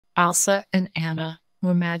Alsa and Anna,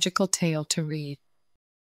 a magical tale to read.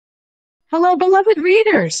 Hello, beloved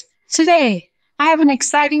readers! Today, I have an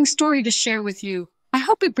exciting story to share with you. I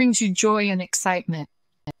hope it brings you joy and excitement.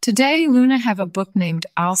 Today, Luna have a book named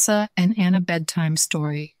Alsa and Anna Bedtime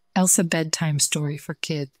Story, Elsa Bedtime Story for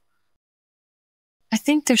Kids. I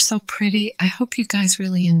think they're so pretty. I hope you guys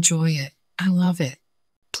really enjoy it. I love it.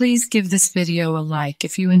 Please give this video a like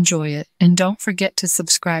if you enjoy it, and don't forget to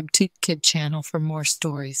subscribe to Kid channel for more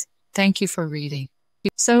stories. Thank you for reading.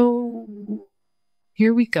 So,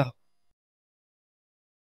 here we go.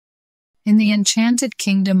 In the enchanted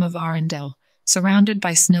kingdom of Arendelle, surrounded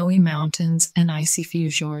by snowy mountains and icy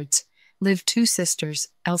fjords, lived two sisters,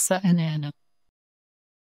 Elsa and Anna.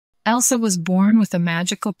 Elsa was born with a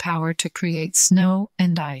magical power to create snow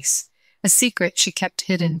and ice, a secret she kept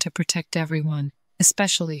hidden to protect everyone,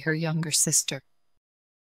 especially her younger sister.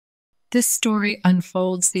 This story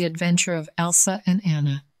unfolds the adventure of Elsa and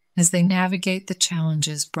Anna as they navigate the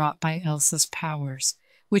challenges brought by Elsa's powers,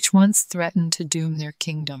 which once threatened to doom their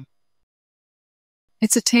kingdom.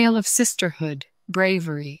 It's a tale of sisterhood,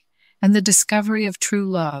 bravery, and the discovery of true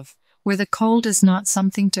love, where the cold is not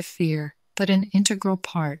something to fear, but an integral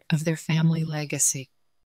part of their family legacy.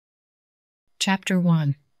 Chapter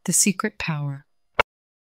 1: The Secret Power.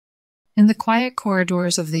 In the quiet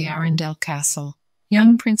corridors of the Arendelle Castle,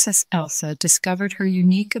 young Princess Elsa discovered her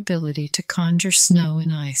unique ability to conjure snow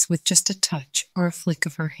and ice with just a touch or a flick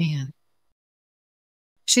of her hand.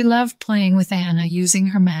 She loved playing with Anna using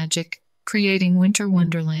her magic, creating winter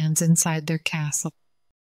wonderlands inside their castle.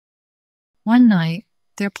 One night,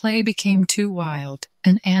 their play became too wild,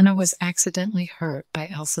 and Anna was accidentally hurt by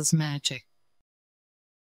Elsa's magic.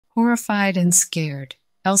 Horrified and scared,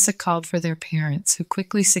 Elsa called for their parents, who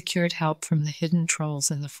quickly secured help from the hidden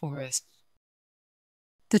trolls in the forest.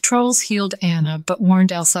 The trolls healed Anna but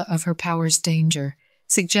warned Elsa of her power's danger,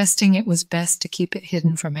 suggesting it was best to keep it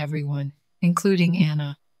hidden from everyone, including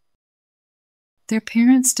Anna. Their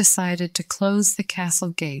parents decided to close the castle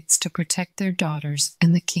gates to protect their daughters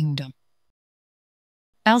and the kingdom.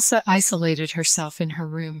 Elsa isolated herself in her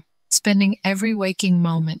room, spending every waking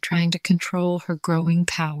moment trying to control her growing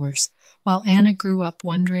powers, while Anna grew up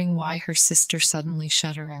wondering why her sister suddenly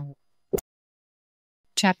shut her out.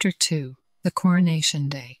 Chapter 2: The Coronation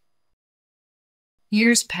Day.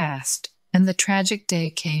 Years passed, and the tragic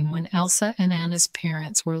day came when Elsa and Anna's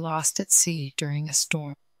parents were lost at sea during a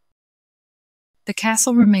storm. The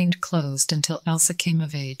castle remained closed until Elsa came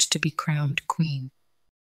of age to be crowned queen.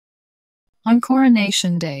 On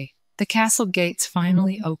Coronation Day, the castle gates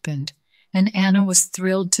finally opened, and Anna was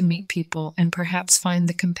thrilled to meet people and perhaps find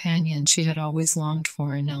the companion she had always longed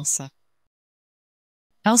for in Elsa.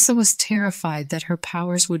 Elsa was terrified that her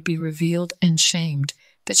powers would be revealed and shamed,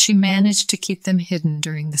 but she managed to keep them hidden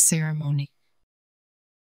during the ceremony.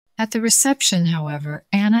 At the reception, however,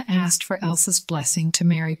 Anna asked for Elsa's blessing to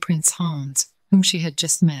marry Prince Hans, whom she had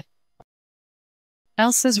just met.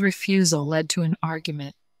 Elsa's refusal led to an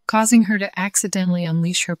argument, causing her to accidentally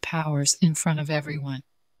unleash her powers in front of everyone.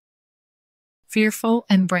 Fearful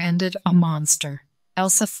and branded a monster,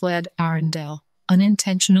 Elsa fled Arendelle,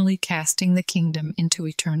 unintentionally casting the kingdom into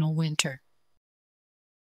eternal winter.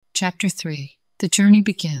 Chapter 3: The Journey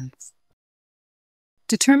Begins.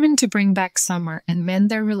 Determined to bring back summer and mend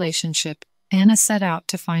their relationship, Anna set out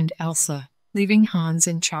to find Elsa, leaving Hans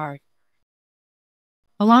in charge.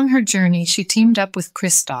 Along her journey, she teamed up with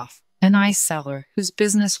Kristoff, an ice seller whose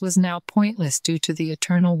business was now pointless due to the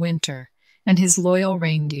eternal winter, and his loyal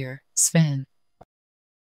reindeer, Sven.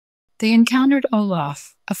 They encountered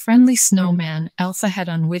Olaf, a friendly snowman Elsa had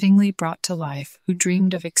unwittingly brought to life, who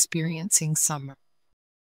dreamed of experiencing summer.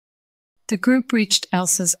 The group reached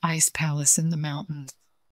Elsa's ice palace in the mountains.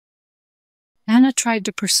 Anna tried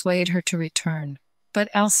to persuade her to return, but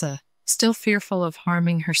Elsa, still fearful of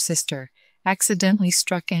harming her sister, accidentally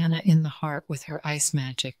struck Anna in the heart with her ice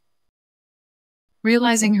magic.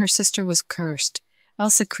 Realizing her sister was cursed,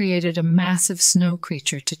 Elsa created a massive snow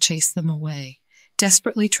creature to chase them away,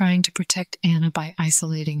 desperately trying to protect Anna by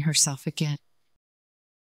isolating herself again.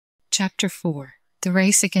 Chapter 4: The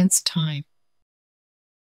Race Against Time.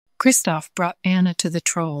 Kristoff brought Anna to the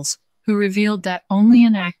trolls, who revealed that only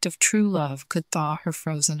an act of true love could thaw her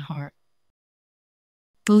frozen heart.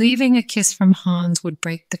 Believing a kiss from Hans would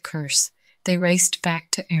break the curse, they raced back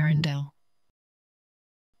to Arendelle.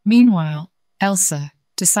 Meanwhile, Elsa,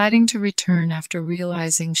 deciding to return after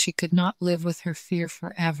realizing she could not live with her fear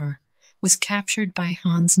forever, was captured by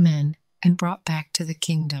Hans' men and brought back to the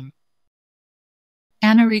kingdom.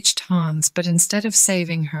 Anna reached Hans, but instead of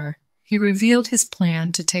saving her, he revealed his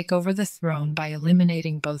plan to take over the throne by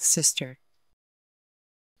eliminating both sisters.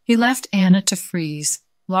 He left Anna to freeze,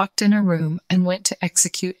 locked in a room, and went to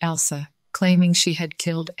execute Elsa, claiming she had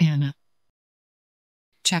killed Anna.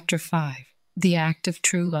 Chapter 5. The Act of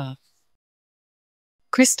True Love.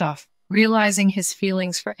 Kristoff, realizing his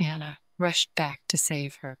feelings for Anna, rushed back to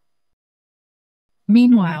save her.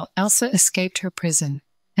 Meanwhile, Elsa escaped her prison,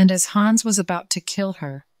 and as Hans was about to kill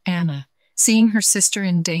her, Anna, seeing her sister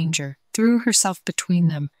in danger, threw herself between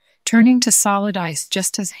them, turning to solid ice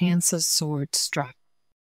just as Hansa's sword struck.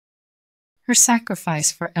 Her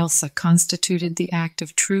sacrifice for Elsa constituted the act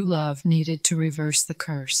of true love needed to reverse the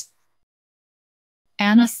curse.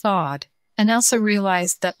 Anna thawed, and Elsa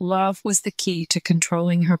realized that love was the key to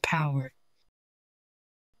controlling her power.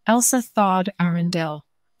 Elsa thawed Arendelle,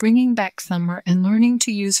 bringing back summer and learning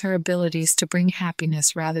to use her abilities to bring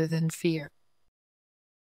happiness rather than fear.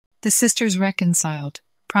 The sisters reconciled,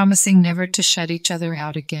 promising never to shut each other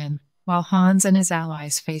out again, while Hans and his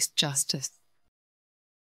allies faced justice.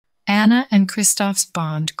 Anna and Kristoff's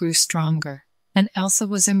bond grew stronger, and Elsa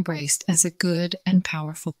was embraced as a good and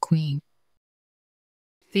powerful queen.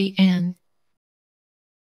 The end.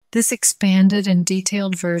 This expanded and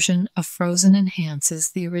detailed version of Frozen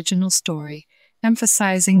enhances the original story,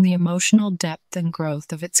 emphasizing the emotional depth and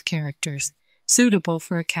growth of its characters, suitable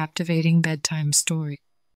for a captivating bedtime story.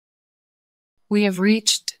 We have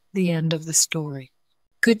reached the end of the story.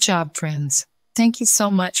 Good job, friends. Thank you so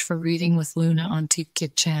much for reading with Luna on Teep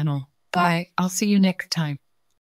Kid channel. Bye. I'll see you next time.